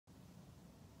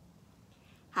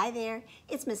Hi there,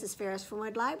 it's Mrs. Ferris from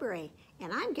Wood Library,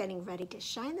 and I'm getting ready to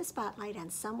shine the spotlight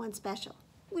on someone special.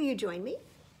 Will you join me?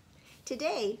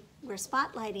 Today, we're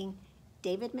spotlighting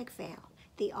David McPhail,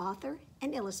 the author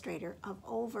and illustrator of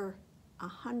over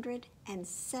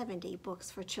 170 books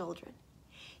for children.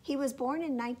 He was born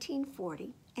in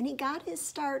 1940, and he got his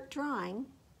start drawing,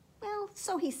 well,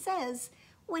 so he says,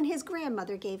 when his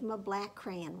grandmother gave him a black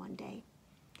crayon one day.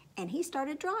 And he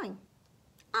started drawing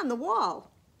on the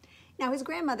wall. Now, his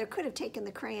grandmother could have taken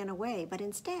the crayon away, but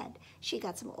instead, she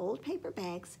got some old paper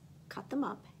bags, cut them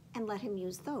up, and let him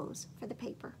use those for the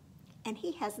paper. And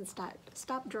he hasn't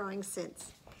stopped drawing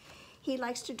since. He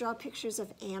likes to draw pictures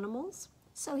of animals,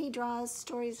 so he draws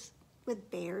stories with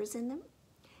bears in them,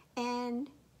 and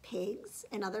pigs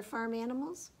and other farm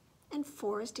animals, and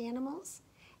forest animals.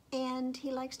 And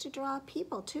he likes to draw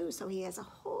people too, so he has a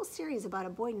whole series about a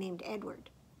boy named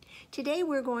Edward. Today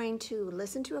we're going to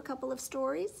listen to a couple of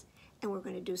stories, and we're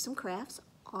going to do some crafts,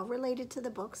 all related to the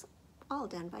books, all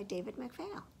done by David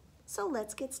McPhail. So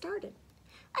let's get started.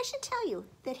 I should tell you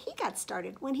that he got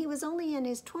started when he was only in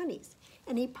his 20s,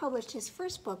 and he published his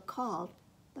first book called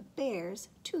The Bear's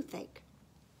Toothache.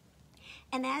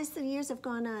 And as the years have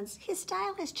gone on, his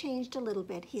style has changed a little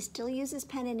bit. He still uses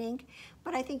pen and ink,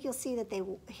 but I think you'll see that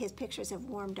his pictures have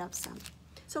warmed up some.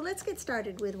 So let's get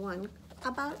started with one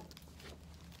about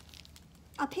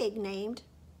a pig named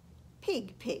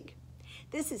Pig Pig.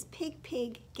 This is Pig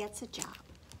Pig Gets a Job.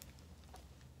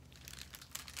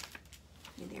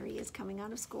 And there he is coming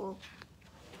out of school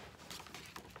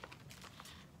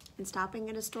and stopping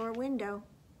at a store window.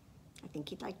 I think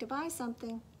he'd like to buy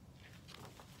something.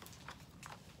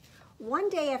 One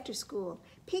day after school,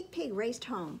 Pig Pig raced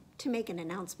home to make an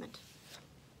announcement.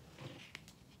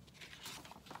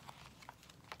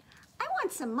 I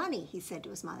want some money, he said to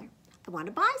his mother. I want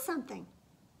to buy something.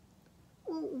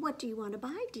 Well, what do you want to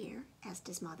buy, dear? Asked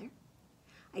his mother.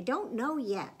 I don't know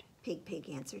yet, Pig Pig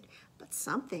answered, but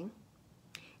something.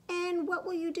 And what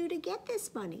will you do to get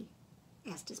this money?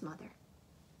 Asked his mother.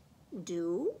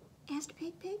 Do? Asked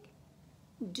Pig Pig.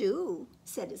 Do,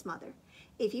 said his mother.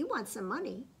 If you want some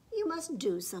money, you must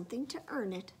do something to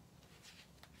earn it.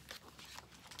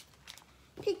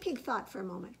 Pig Pig thought for a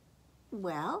moment.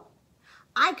 Well,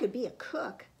 I could be a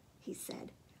cook, he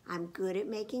said. I'm good at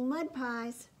making mud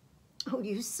pies. Oh,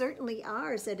 you certainly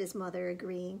are, said his mother,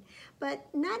 agreeing. But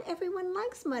not everyone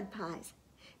likes mud pies.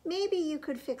 Maybe you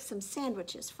could fix some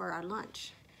sandwiches for our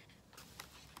lunch.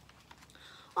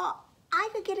 Oh, I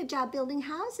could get a job building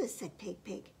houses, said Pig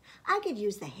Pig. I could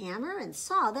use the hammer and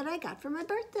saw that I got for my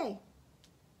birthday.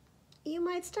 You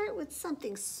might start with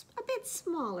something a bit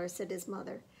smaller, said his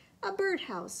mother. A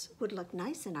birdhouse would look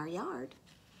nice in our yard.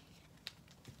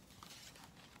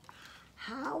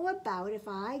 How about if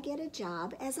I get a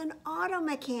job as an auto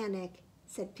mechanic,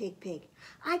 said Pig Pig.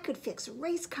 I could fix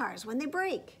race cars when they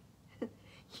break.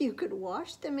 You could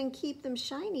wash them and keep them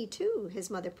shiny too,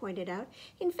 his mother pointed out.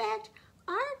 In fact,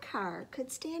 our car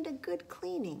could stand a good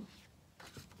cleaning.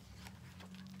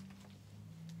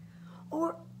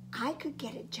 Or I could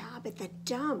get a job at the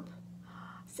dump,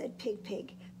 said Pig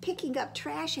Pig, picking up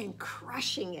trash and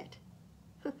crushing it.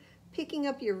 Picking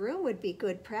up your room would be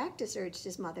good practice, urged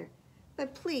his mother.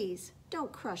 But please,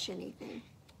 don't crush anything.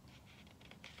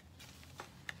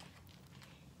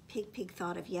 Pig Pig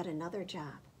thought of yet another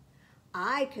job.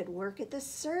 I could work at the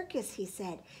circus, he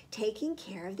said, taking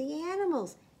care of the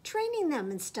animals, training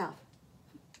them and stuff.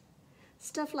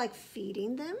 Stuff like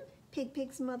feeding them? Pig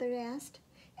Pig's mother asked.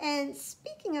 And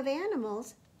speaking of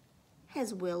animals,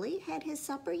 has Willie had his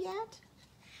supper yet?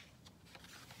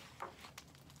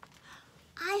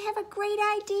 I have a great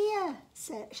idea,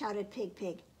 shouted Pig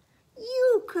Pig.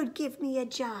 You could give me a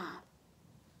job.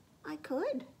 I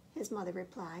could, his mother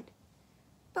replied.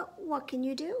 But what can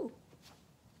you do?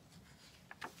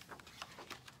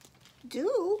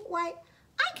 Do? Why,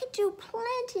 I could do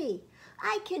plenty.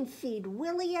 I can feed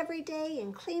Willie every day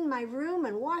and clean my room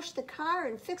and wash the car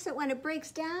and fix it when it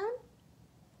breaks down.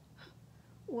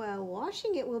 Well,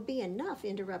 washing it will be enough,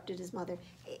 interrupted his mother.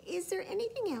 Is there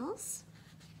anything else?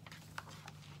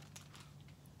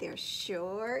 There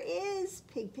sure is,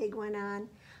 Pig Pig went on.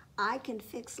 I can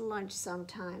fix lunch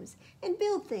sometimes and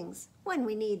build things when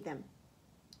we need them.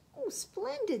 Oh,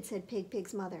 splendid, said Pig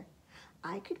Pig's mother.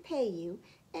 I could pay you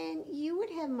and you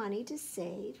would have money to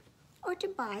save or to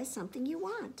buy something you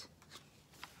want.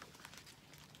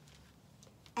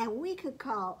 And we could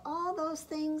call all those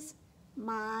things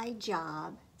my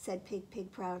job, said Pig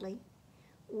Pig proudly.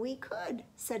 We could,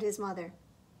 said his mother.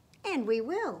 And we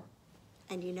will.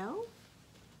 And you know,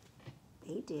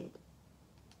 they did.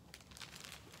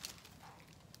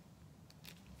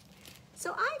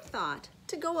 So I thought,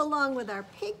 to go along with our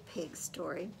pig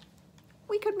story,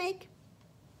 we could make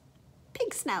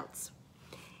pig snouts.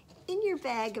 In your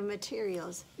bag of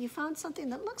materials, you found something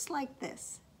that looks like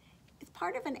this. It's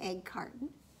part of an egg carton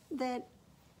that,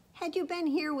 had you been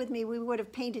here with me, we would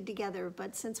have painted together,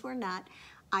 but since we're not,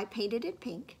 I painted it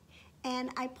pink, and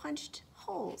I punched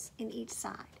holes in each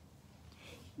side.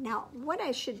 Now, what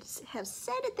I should have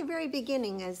said at the very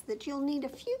beginning is that you'll need a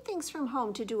few things from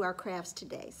home to do our crafts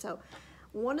today. So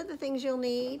one of the things you'll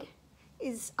need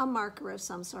is a marker of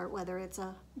some sort, whether it's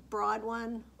a broad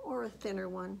one or a thinner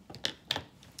one.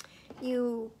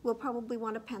 You will probably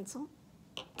want a pencil,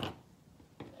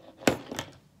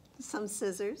 some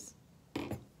scissors,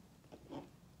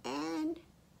 and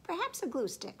perhaps a glue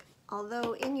stick.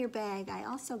 Although in your bag, I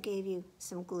also gave you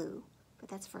some glue, but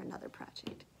that's for another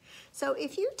project. So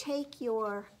if you take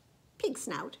your pig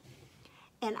snout,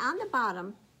 and on the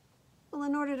bottom, well,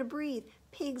 in order to breathe,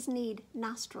 pigs need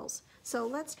nostrils. So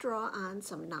let's draw on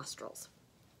some nostrils.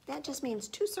 That just means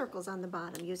 2 circles on the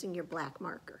bottom using your black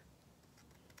marker.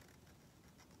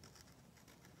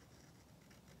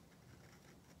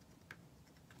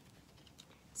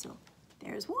 So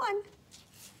there's one.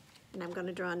 And I'm going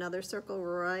to draw another circle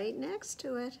right next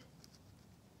to it.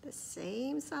 The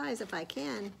same size if I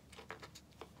can.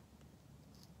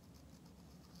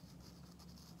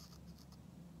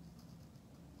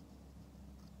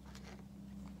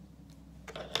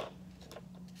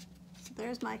 So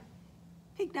there's my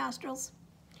pig nostrils.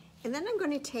 And then I'm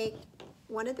going to take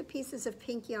one of the pieces of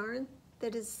pink yarn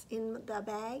that is in the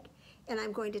bag, and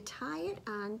I'm going to tie it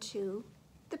onto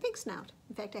the pig snout.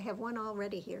 In fact, I have one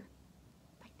already here.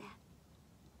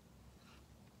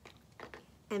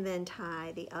 And then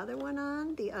tie the other one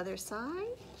on the other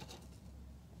side.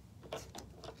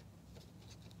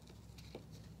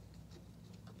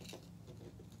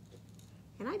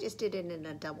 And I just did it in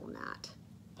a double knot,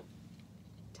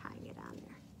 tying it on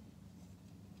there.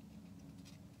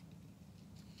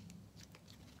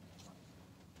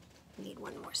 I need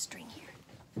one more string here.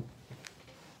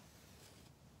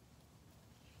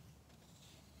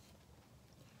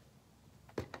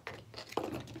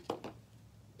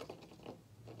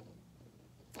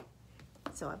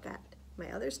 So I've got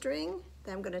my other string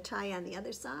that I'm going to tie on the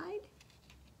other side.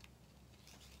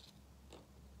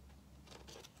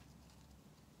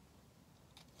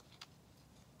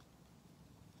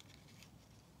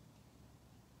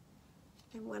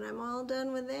 And when I'm all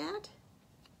done with that,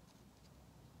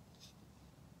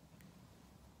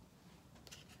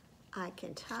 I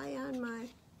can tie on my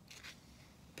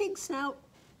pig snout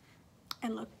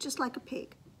and look just like a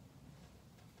pig.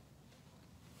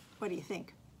 What do you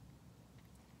think?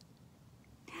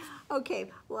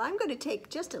 Okay, well, I'm going to take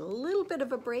just a little bit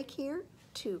of a break here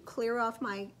to clear off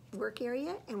my work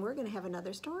area, and we're going to have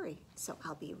another story. So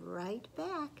I'll be right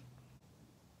back.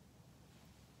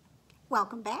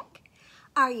 Welcome back.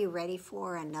 Are you ready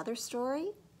for another story?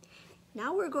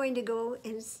 Now we're going to go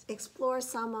and explore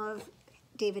some of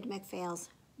David McPhail's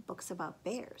books about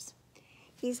bears.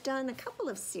 He's done a couple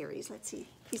of series. Let's see.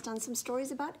 He's done some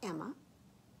stories about Emma.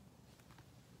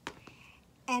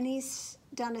 And he's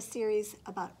done a series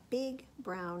about Big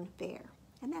Brown Bear.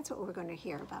 And that's what we're going to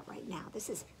hear about right now. This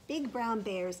is Big Brown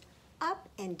Bear's Up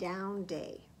and Down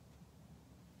Day.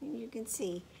 And you can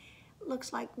see,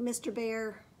 looks like Mr.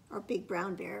 Bear, or Big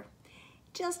Brown Bear,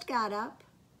 just got up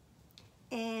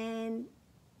and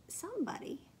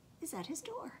somebody is at his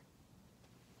door.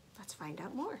 Let's find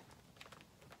out more.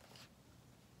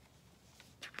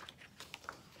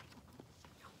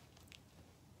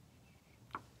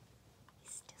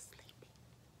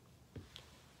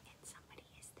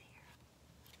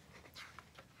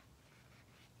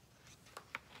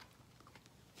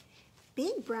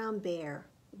 Big Brown Bear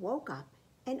woke up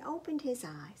and opened his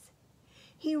eyes.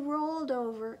 He rolled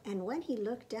over, and when he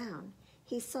looked down,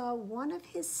 he saw one of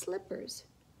his slippers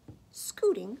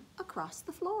scooting across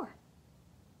the floor.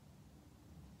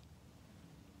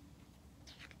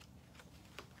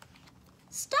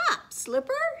 "Stop,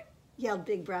 Slipper!" yelled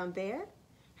Big Brown Bear.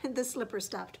 The slipper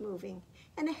stopped moving,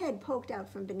 and a head poked out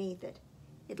from beneath it.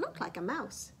 It looked like a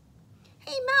mouse.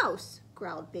 "Hey, Mouse!"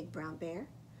 growled Big Brown Bear.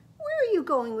 "Where are you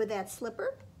going with that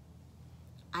slipper?"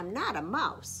 "I'm not a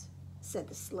mouse," said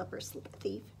the slipper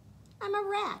thief. "I'm a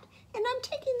rat, and I'm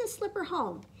taking the slipper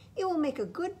home. It will make a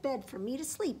good bed for me to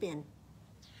sleep in."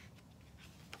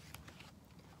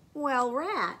 "Well,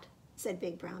 Rat," said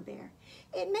Big Brown Bear,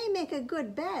 "it may make a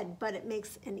good bed, but it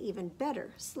makes an even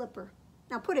better slipper.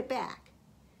 Now put it back."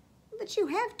 "But you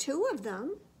have 2 of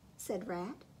them," said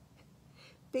Rat.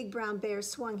 Big Brown Bear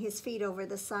swung his feet over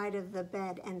the side of the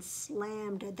bed and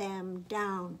slammed them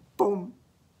down. Boom!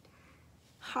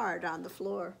 hard on the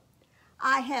floor.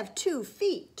 "I have 2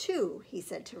 feet, too," he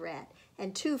said to Rat,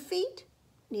 "and 2 feet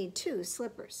need 2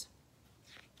 slippers."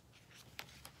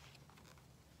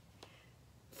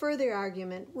 Further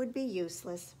argument would be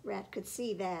useless. Rat could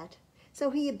see that. So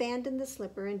he abandoned the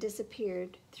slipper and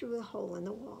disappeared through a hole in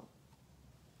the wall.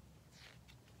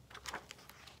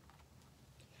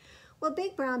 Well,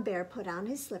 Big Brown Bear put on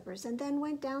his slippers and then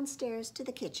went downstairs to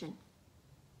the kitchen.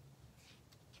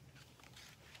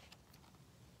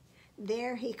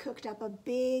 There he cooked up a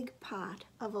big pot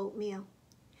of oatmeal.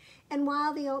 And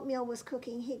while the oatmeal was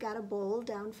cooking, he got a bowl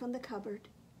down from the cupboard.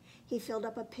 He filled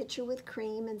up a pitcher with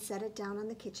cream and set it down on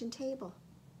the kitchen table.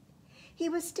 He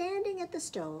was standing at the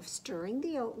stove stirring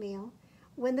the oatmeal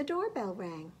when the doorbell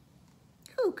rang.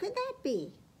 Who could that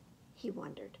be? He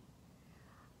wondered.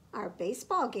 Our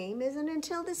baseball game isn't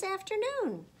until this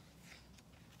afternoon.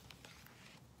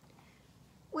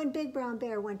 When Big Brown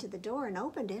Bear went to the door and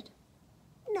opened it,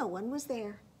 no one was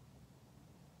there.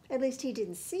 At least he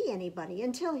didn't see anybody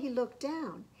until he looked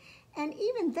down. And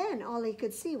even then, all he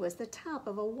could see was the top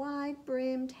of a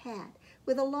wide-brimmed hat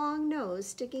with a long nose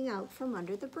sticking out from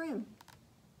under the brim.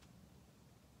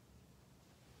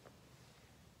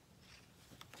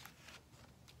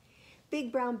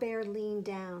 Big Brown Bear leaned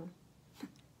down.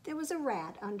 There was a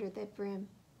rat under that brim,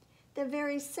 the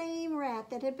very same rat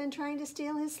that had been trying to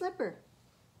steal his slipper.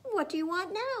 "What do you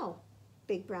want now?"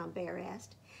 Big Brown Bear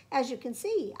asked. "As you can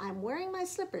see, I'm wearing my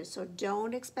slippers, so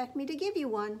don't expect me to give you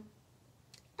one."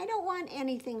 "I don't want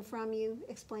anything from you,"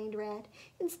 explained Rat.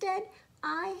 "Instead,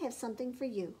 I have something for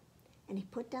you." And he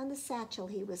put down the satchel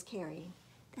he was carrying.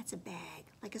 That's a bag,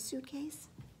 like a suitcase.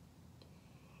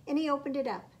 And he opened it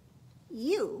up.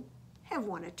 "You have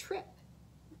won a trip,"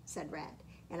 said Rat,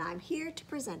 "and I'm here to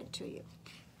present it to you."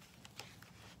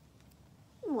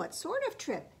 "What sort of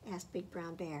trip?" asked Big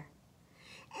Brown Bear.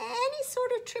 "Any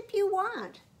sort of trip you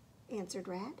want," answered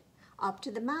Rat. "Up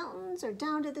to the mountains or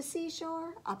down to the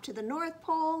seashore, up to the North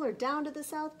Pole or down to the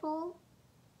South Pole."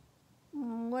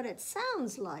 "What it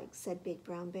sounds like," said Big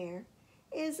Brown Bear,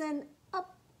 "is an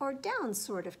up or down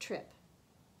sort of trip."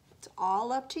 "It's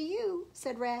all up to you,"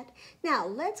 said Rat. "Now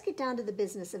let's get down to the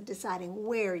business of deciding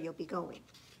where you'll be going."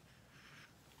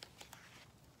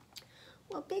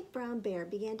 Well, Big Brown Bear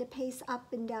began to pace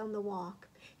up and down the walk,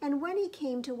 and when he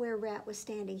came to where Rat was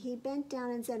standing, he bent down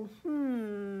and said,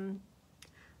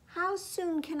 "How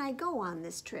soon can I go on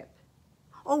this trip?"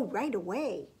 "Oh, right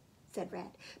away," said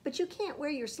Rat. "But you can't wear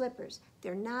your slippers.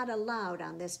 They're not allowed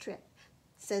on this trip.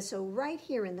 It says so right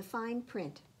here in the fine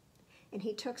print." And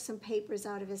he took some papers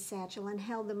out of his satchel and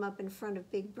held them up in front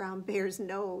of Big Brown Bear's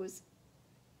nose.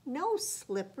 "No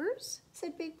slippers?"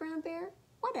 said Big Brown Bear.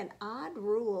 "What an odd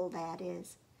rule that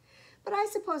is. But I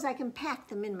suppose I can pack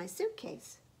them in my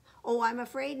suitcase." "Oh, I'm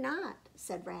afraid not,"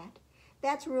 said Rat.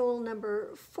 "That's rule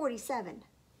number 47.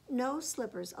 No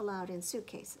slippers allowed in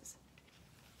suitcases."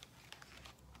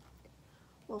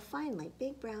 Well, finally,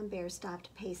 Big Brown Bear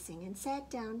stopped pacing and sat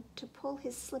down to pull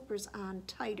his slippers on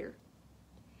tighter.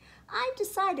 "I've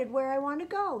decided where I want to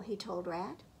go," he told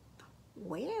Rat.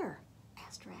 "Where?"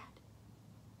 asked Rat.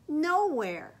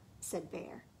 "Nowhere," said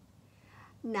Bear.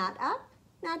 "Not up,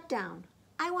 not down.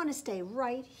 I want to stay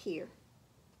right here."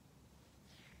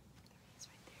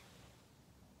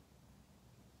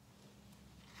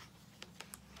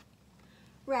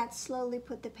 Rat slowly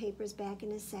put the papers back in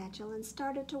his satchel and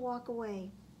started to walk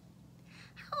away.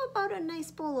 "How about a nice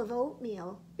bowl of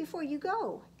oatmeal before you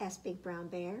go?" asked Big Brown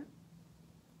Bear.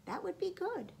 "That would be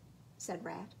good," said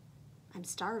Rat. "I'm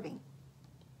starving."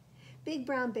 Big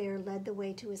Brown Bear led the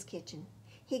way to his kitchen.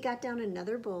 He got down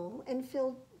another bowl and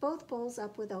filled both bowls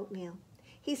up with oatmeal.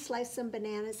 He sliced some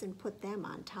bananas and put them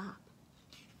on top.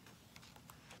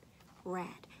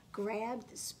 Rat grabbed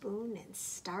the spoon and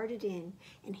started in,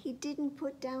 and he didn't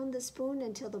put down the spoon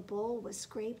until the bowl was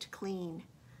scraped clean.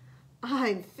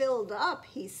 "I'm filled up,"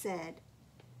 he said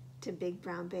to Big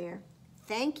Brown Bear.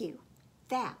 "Thank you.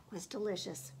 That was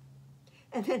delicious."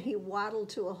 And then he waddled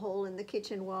to a hole in the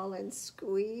kitchen wall and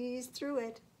squeezed through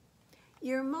it.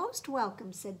 "You're most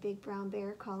welcome," said Big Brown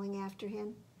Bear, calling after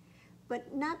him,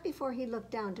 but not before he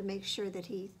looked down to make sure that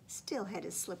he still had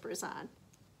his slippers on.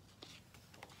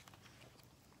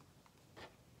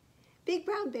 Big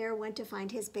Brown Bear went to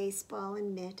find his baseball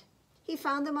and mitt. He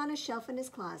found them on a shelf in his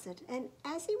closet, and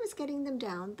as he was getting them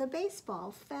down, the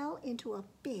baseball fell into a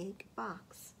big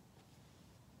box.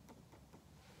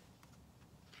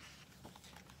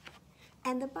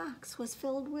 And the box was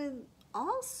filled with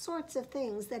all sorts of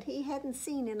things that he hadn't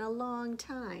seen in a long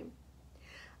time.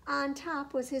 On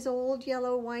top was his old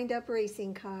yellow wind-up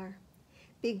racing car.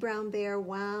 Big Brown Bear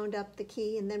wound up the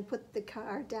key and then put the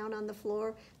car down on the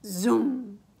floor.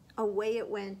 Zoom! Away it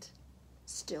went.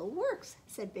 Still works,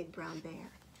 said Big Brown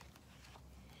Bear.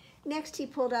 Next he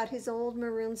pulled out his old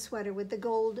maroon sweater with the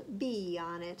gold bee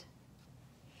on it.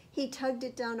 He tugged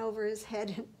it down over his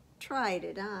head and tried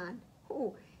it on.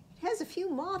 Oh, it has a few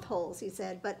moth holes, he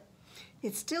said, but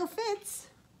it still fits.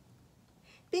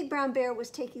 Big Brown Bear was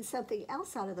taking something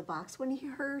else out of the box when he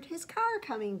heard his car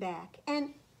coming back,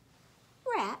 and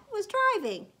Rat was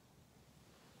driving.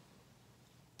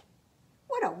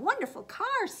 What a wonderful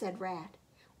car, said Rat.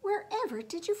 Wherever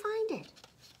did you find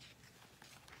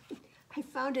it? I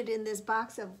found it in this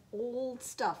box of old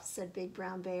stuff, said Big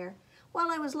Brown Bear, while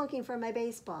I was looking for my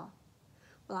baseball.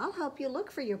 Well, I'll help you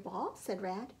look for your ball, said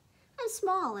Rat. I'm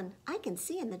small and I can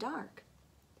see in the dark.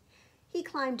 He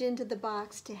climbed into the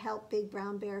box to help Big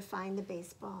Brown Bear find the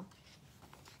baseball.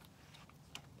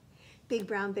 Big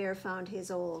Brown Bear found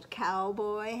his old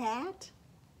cowboy hat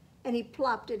and he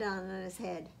plopped it on his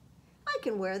head. I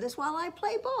can wear this while I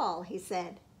play ball, he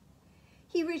said.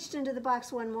 He reached into the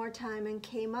box one more time and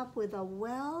came up with a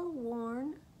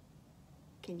well-worn,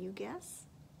 can you guess?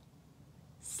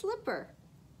 Slipper.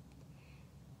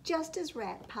 Just as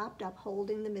Rat popped up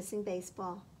holding the missing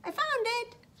baseball. I found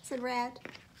it, said Rat.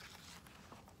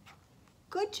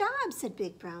 Good job, said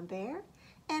Big Brown Bear,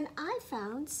 and I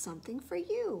found something for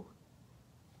you.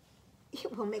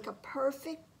 It will make a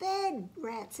perfect bed,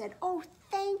 Rat said. Oh,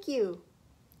 thank you.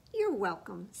 You're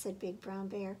welcome, said Big Brown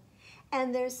Bear.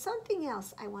 And there's something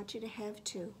else I want you to have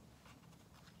too.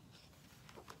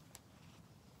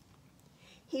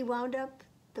 He wound up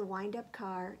the wind-up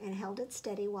car and held it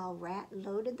steady while Rat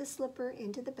loaded the slipper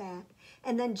into the back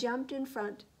and then jumped in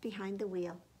front behind the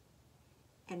wheel.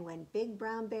 And when Big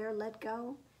Brown Bear let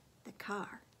go, the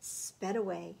car sped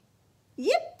away.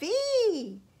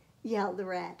 Yippee! Yelled the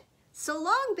Rat. So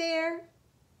long, Bear.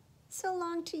 So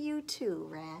long to you too,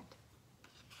 Rat.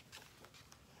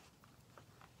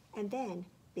 And then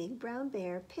Big Brown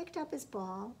Bear picked up his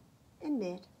ball and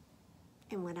mitt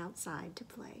and went outside to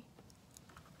play.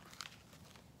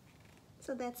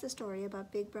 So that's the story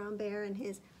about Big Brown Bear and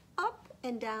his up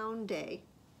and down day.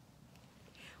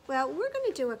 Well, we're going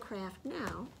to do a craft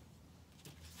now.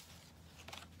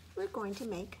 We're going to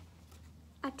make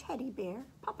a teddy bear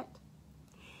puppet.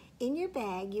 In your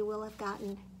bag, you will have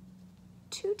gotten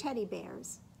 2 teddy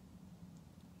bears,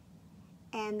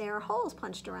 and there are holes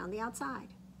punched around the outside.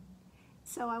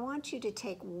 So I want you to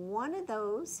take one of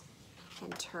those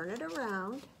and turn it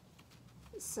around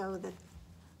so that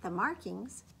the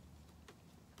markings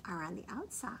are on the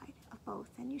outside of both,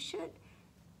 and you should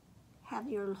have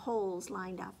your holes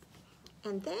lined up.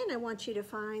 And then I want you to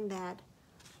find that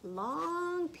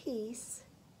long piece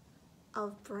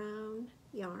of brown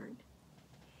yarn.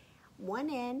 One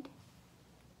end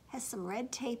has some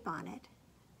red tape on it,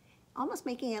 almost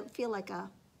making it feel like a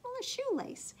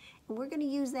shoelace. And we're going to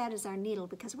use that as our needle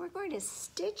because we're going to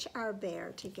stitch our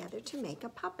bear together to make a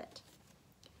puppet.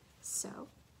 So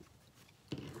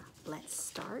let's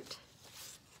start.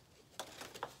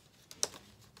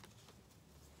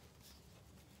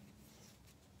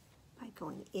 By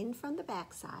going in from the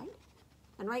back side.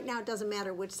 And right now it doesn't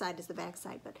matter which side is the back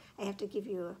side, but I have to give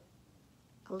you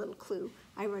a little clue.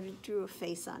 I already drew a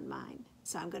face on mine.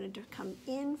 So I'm going to come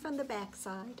in from the back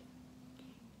side,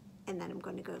 and then I'm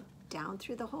going to go down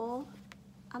through the hole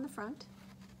on the front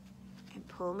and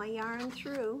pull my yarn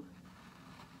through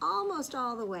almost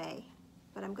all the way,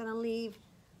 but I'm going to leave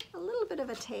a little bit of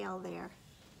a tail there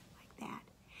like that.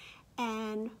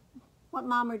 And what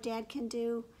Mom or Dad can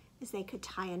do is they could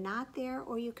tie a knot there,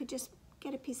 or you could just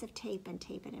get a piece of tape and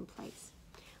tape it in place.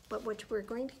 But what we're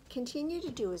going to continue to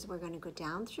do is we're going to go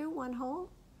down through one hole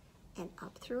and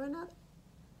up through another.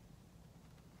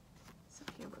 So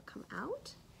here we'll come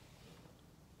out,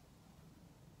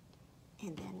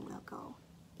 and then we'll go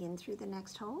in through the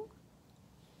next hole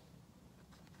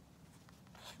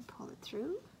and pull it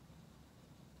through,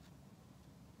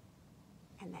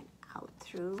 and then out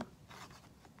through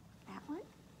that one.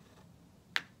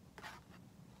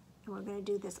 And we're going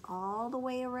to do this all the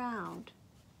way around.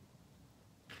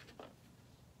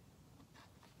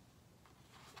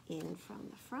 In from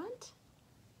the front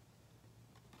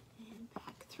and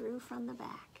back through from the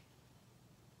back.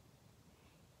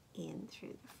 In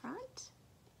through the front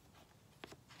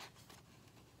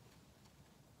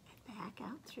and back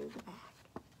out through the back.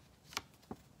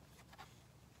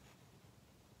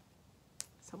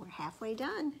 So we're halfway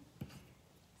done.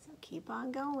 So keep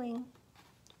on going.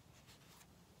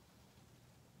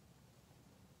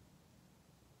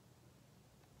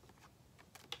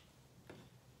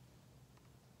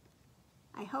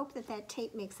 I hope that that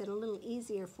tape makes it a little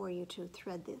easier for you to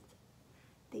thread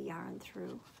the yarn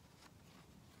through.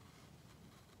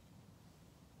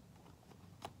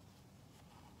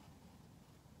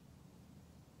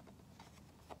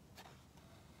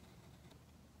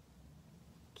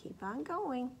 Keep on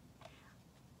going.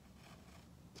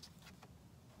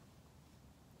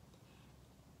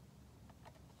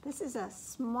 This is a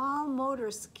small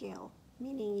motor skill,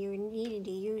 meaning you're needing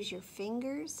to use your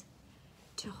fingers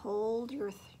to hold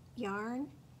your yarn.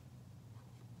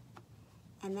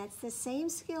 And that's the same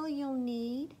skill you'll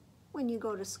need when you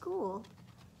go to school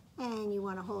and you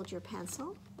want to hold your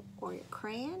pencil or your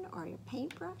crayon or your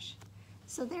paintbrush.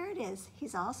 So there it is.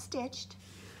 He's all stitched.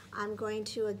 I'm going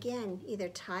to, again, either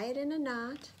tie it in a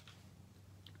knot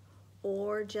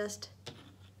or just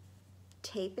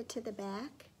tape it to the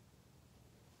back.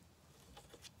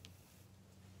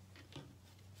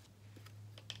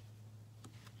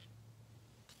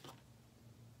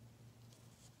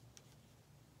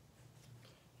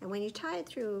 And when you tie it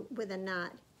through with a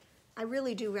knot, I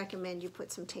really do recommend you put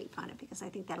some tape on it because I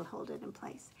think that'll hold it in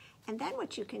place. And then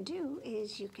what you can do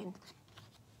is you can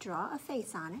draw a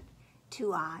face on it,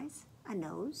 2 eyes, a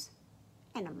nose,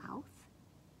 and a mouth.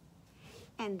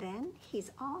 And then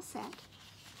he's all set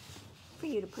for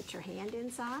you to put your hand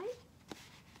inside,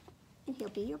 and he'll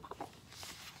be your puppet.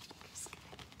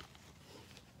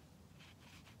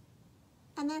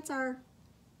 And that's our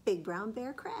Big Brown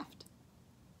Bear craft.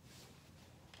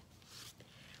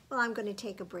 Well, I'm going to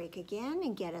take a break again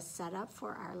and get us set up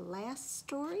for our last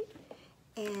story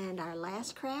and our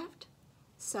last craft.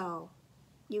 So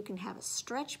you can have a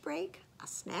stretch break, a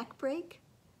snack break,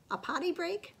 a potty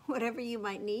break, whatever you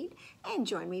might need, and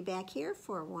join me back here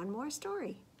for one more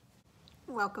story.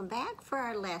 Welcome back for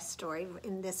our last story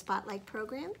in this Spotlight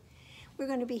program. We're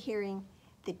going to be hearing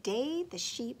The Day the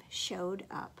Sheep Showed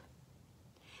Up.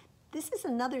 This is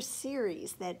another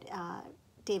series that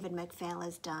David McPhail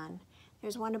has done.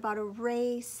 There's one about a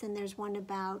race, and there's one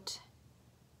about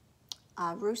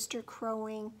a rooster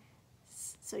crowing.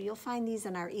 So you'll find these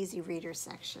in our Easy Reader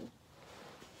section.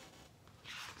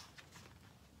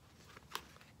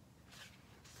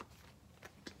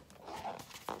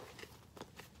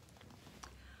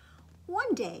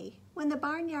 One day, when the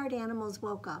barnyard animals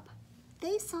woke up,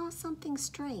 they saw something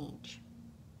strange.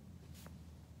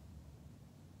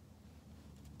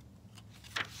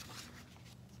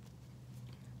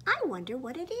 I wonder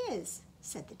what it is,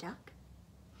 said the duck.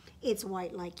 It's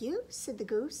white like you, said the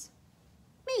goose.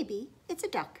 Maybe it's a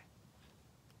duck.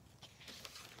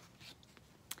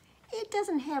 It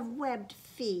doesn't have webbed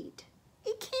feet.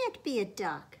 It can't be a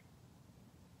duck.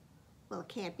 Well, it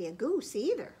can't be a goose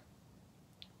either.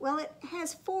 Well, it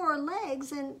has 4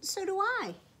 legs, and so do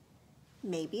I.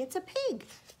 Maybe it's a pig.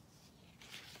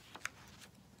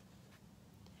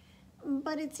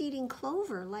 But it's eating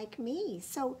clover like me,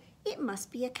 so it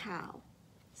must be a cow,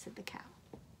 said the cow.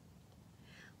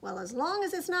 Well, as long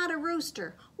as it's not a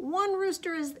rooster, 1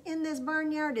 rooster in this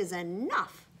barnyard is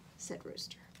enough, said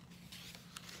Rooster.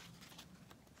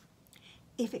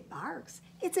 If it barks,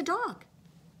 it's a dog.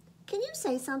 Can you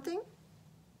say something?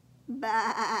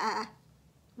 Bah,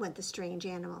 went the strange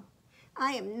animal.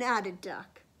 I am not a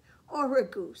duck, or a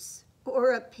goose,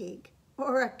 or a pig,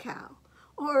 or a cow,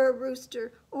 or a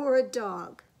rooster, or a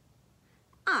dog.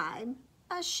 I'm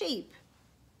a sheep.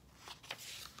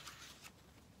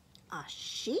 A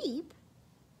sheep?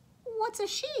 What's a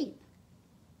sheep?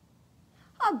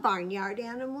 A barnyard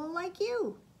animal like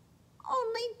you,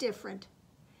 only different,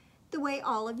 the way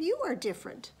all of you are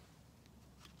different.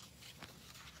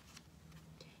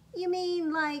 You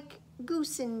mean like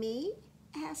Goose and me?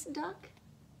 Asked Duck.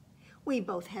 We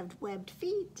both have webbed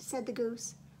feet, said the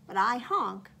goose, but I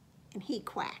honk and he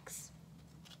quacks.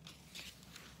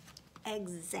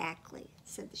 Exactly,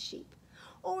 said the sheep.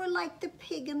 Or like the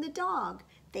pig and the dog.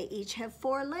 They each have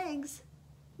 4 legs.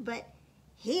 But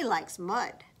he likes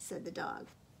mud, said the dog,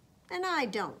 and I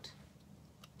don't.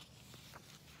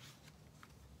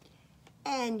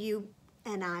 And you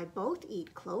and I both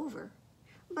eat clover,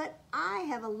 but I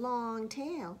have a long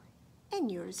tail, and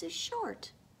yours is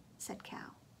short, said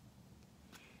Cow.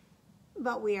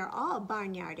 But we are all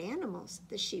barnyard animals,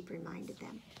 the sheep reminded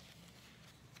them.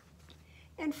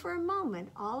 And for a moment,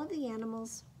 all of the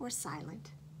animals were silent.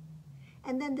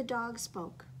 And then the dog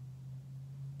spoke.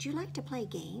 Do you like to play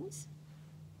games?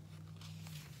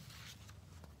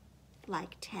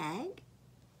 Like tag,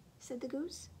 said the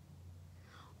goose.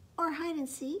 Or hide and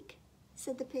seek,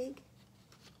 said the pig.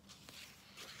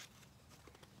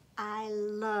 I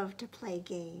love to play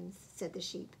games, said the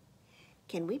sheep.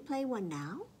 Can we play one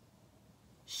now?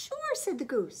 Sure, said the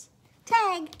goose.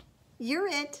 Tag, you're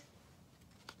it.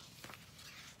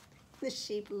 The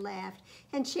sheep laughed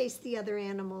and chased the other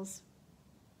animals.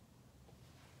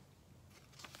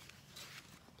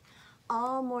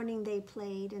 All morning they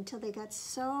played until they got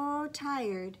so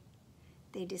tired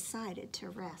they decided to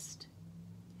rest.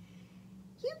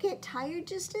 You get tired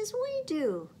just as we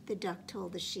do, the duck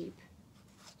told the sheep.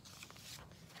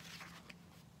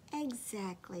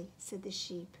 Exactly, said the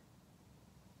sheep.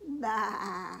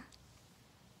 Bah!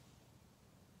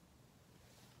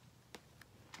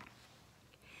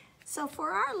 So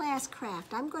for our last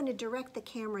craft, I'm going to direct the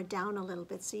camera down a little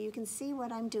bit so you can see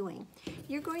what I'm doing.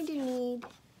 You're going to need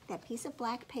that piece of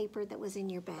black paper that was in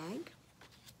your bag,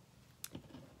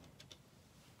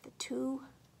 the two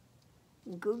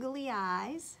googly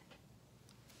eyes,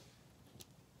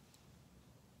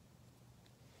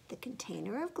 the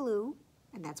container of glue,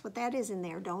 and that's what that is in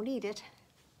there, don't eat it.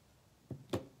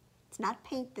 It's not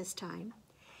paint this time,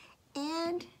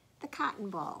 and the cotton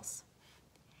balls.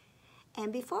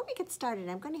 And before we get started,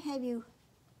 I'm going to have you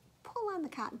pull on the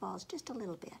cotton balls just a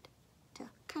little bit to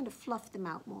kind of fluff them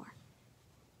out more.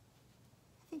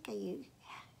 I think I use,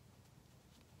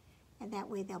 and that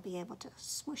way they'll be able to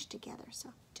smush together. So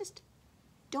just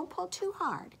don't pull too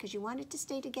hard because you want it to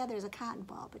stay together as a cotton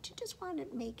ball, but you just want to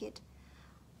make it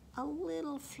a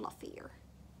little fluffier.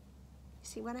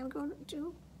 See what I'm going to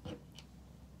do?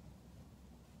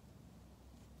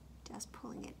 Just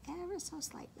pulling it ever so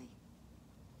slightly.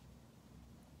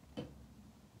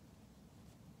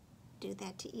 Do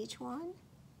that to each one.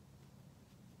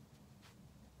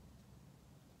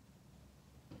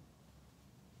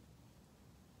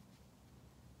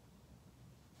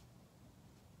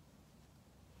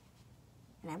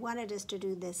 And I wanted us to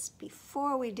do this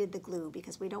before we did the glue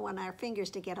because we don't want our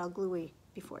fingers to get all gluey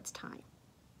before it's time.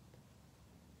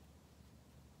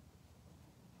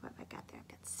 What have I got there? I've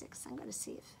got 6. I'm going to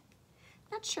see if,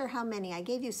 not sure how many. I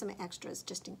gave you some extras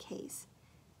just in case,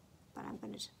 but I'm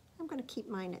going to keep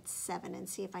mine at 7 and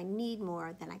see if I need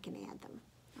more, then I can add them.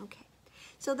 Okay.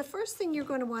 So the first thing you're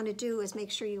going to want to do is make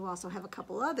sure you also have a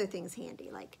couple other things handy,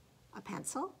 like a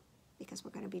pencil, because we're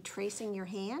going to be tracing your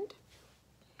hand.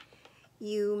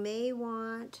 You may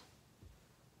want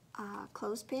a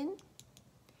clothespin,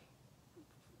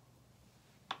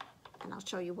 and I'll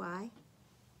show you why.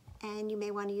 And you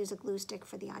may want to use a glue stick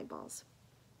for the eyeballs,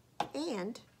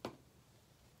 and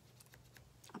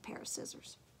a pair of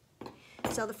scissors.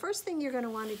 So the first thing you're going to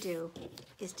want to do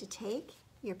is to take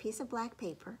your piece of black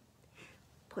paper,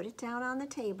 put it down on the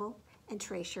table, and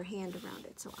trace your hand around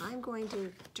it. So I'm going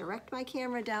to direct my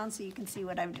camera down so you can see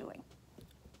what I'm doing.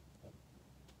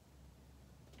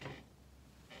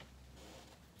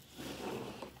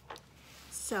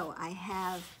 So I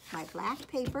have my black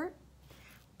paper.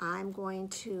 I'm going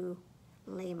to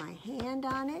lay my hand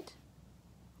on it,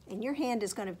 and your hand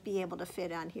is going to be able to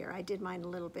fit on here. I did mine a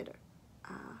little bit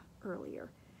earlier.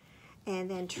 And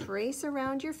then trace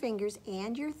around your fingers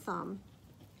and your thumb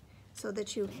so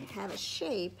that you have a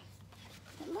shape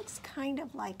that looks kind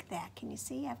of like that. Can you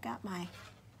see? I've got my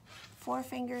 4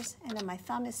 fingers and then my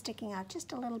thumb is sticking out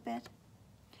just a little bit.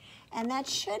 And that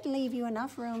should leave you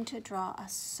enough room to draw a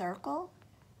circle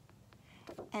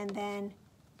and then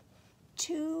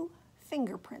 2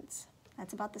 fingerprints.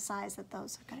 That's about the size that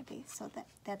those are going to be. So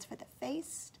that's for the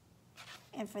face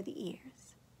and for the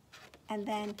ears. And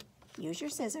then use your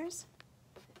scissors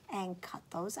and cut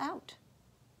those out.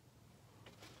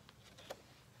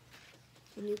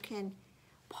 And you can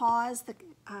pause the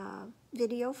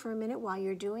video for a minute while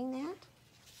you're doing that.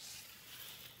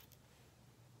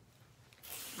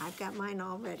 I've got mine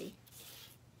all ready.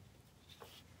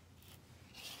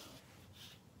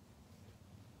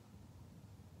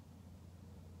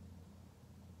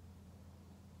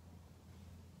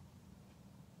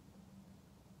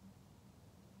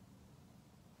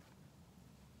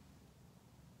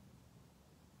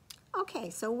 Okay,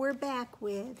 so we're back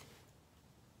with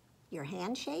your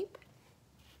hand shape,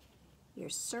 your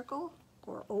circle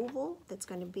or oval that's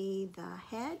going to be the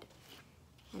head,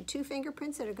 and 2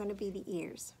 fingerprints that are going to be the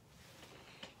ears.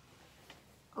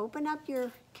 Open up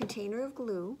your container of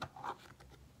glue,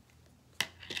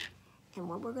 and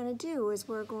what we're going to do is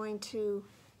we're going to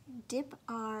dip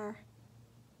our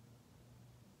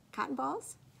cotton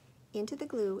balls into the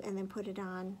glue and then put it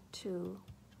on to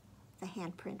the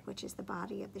handprint, which is the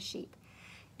body of the sheep.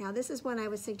 Now this is when I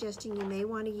was suggesting you may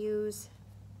want to use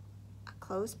a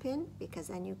clothespin because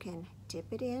then you can dip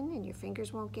it in and your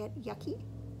fingers won't get yucky.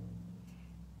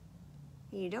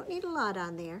 And you don't need a lot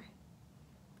on there,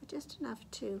 but just enough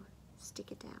to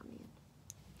stick it down in.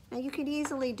 Now you can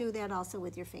easily do that also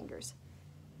with your fingers.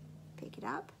 Pick it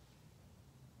up,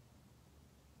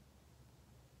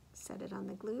 set it on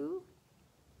the glue,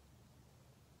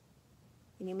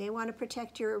 and you may want to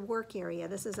protect your work area.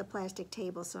 This is a plastic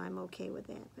table, so I'm okay with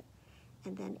that.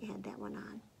 And then add that one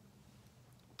on.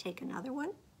 Take another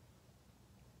one.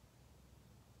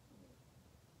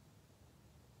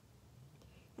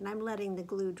 And I'm letting the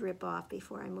glue drip off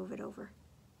before I move it over.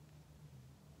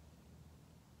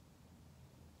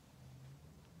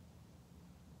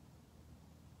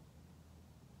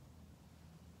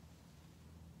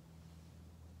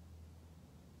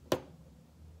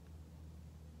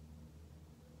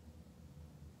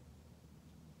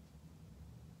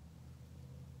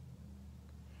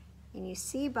 And you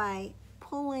see by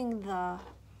pulling the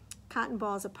cotton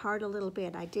balls apart a little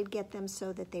bit, I did get them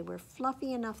so that they were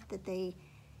fluffy enough that they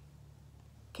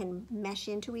can mesh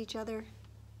into each other.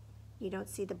 You don't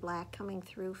see the black coming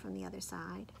through from the other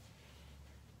side.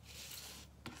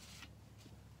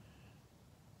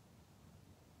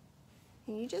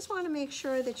 And you just want to make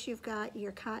sure that you've got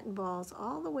your cotton balls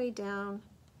all the way down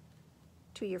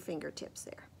to your fingertips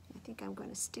there. I think I'm going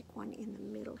to stick one in the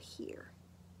middle here.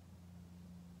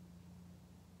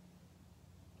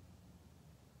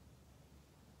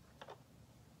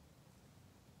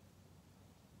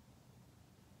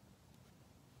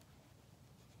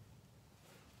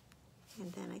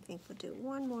 And then I think we'll do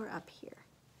one more up here.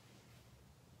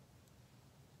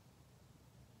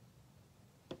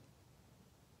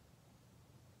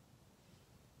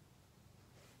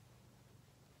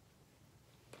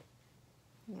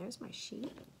 And there's my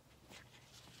sheet.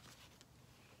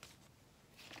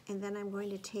 And then I'm going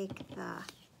to take the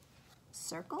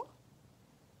circle,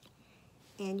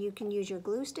 and you can use your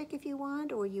glue stick if you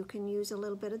want, or you can use a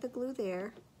little bit of the glue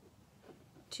there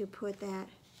to put that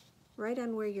right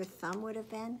on where your thumb would have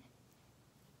been.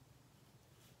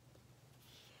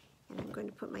 And I'm going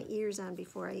to put my ears on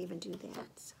before I even do that.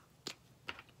 So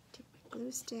take my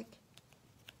glue stick.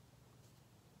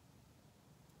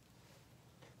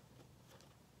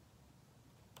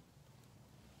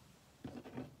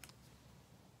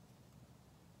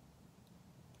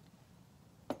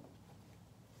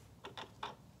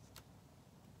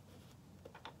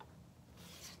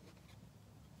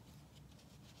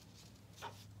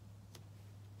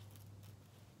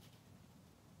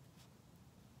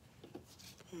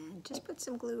 And just put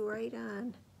some glue right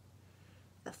on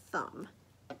the thumb.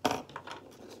 And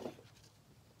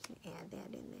add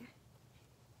that in there.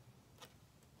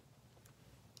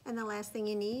 And the last thing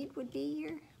you need would be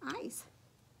your eyes.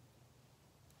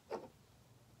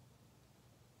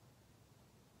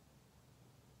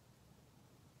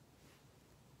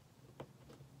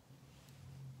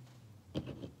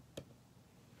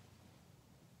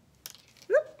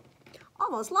 Whoop!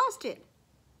 Almost lost it.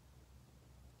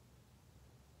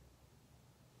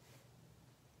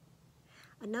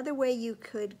 Another way you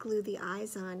could glue the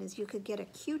eyes on is you could get a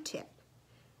Q-tip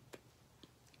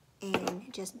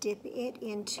and just dip it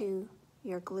into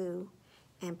your glue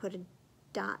and put a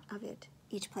dot of it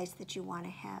each place that you want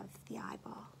to have the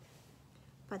eyeball.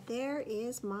 But there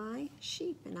is my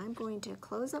sheep, and I'm going to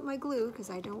close up my glue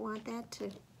because I don't want that to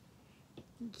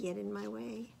get in my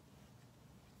way.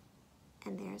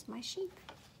 And there's my sheep.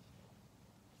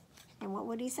 And what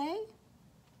would he say?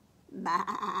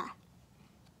 Bah.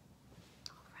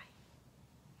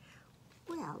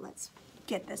 Well, let's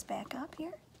get this back up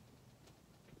here.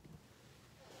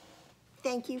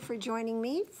 Thank you for joining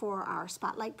me for our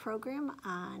Spotlight program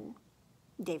on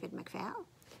David McPhail.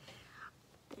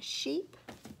 The sheep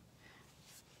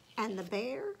and the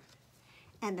bear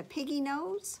and the piggy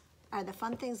nose are the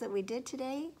fun things that we did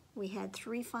today. We had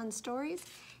 3 fun stories,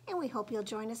 and we hope you'll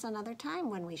join us another time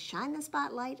when we shine the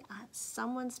spotlight on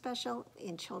someone special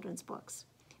in children's books.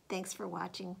 Thanks for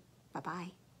watching.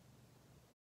 Bye-bye.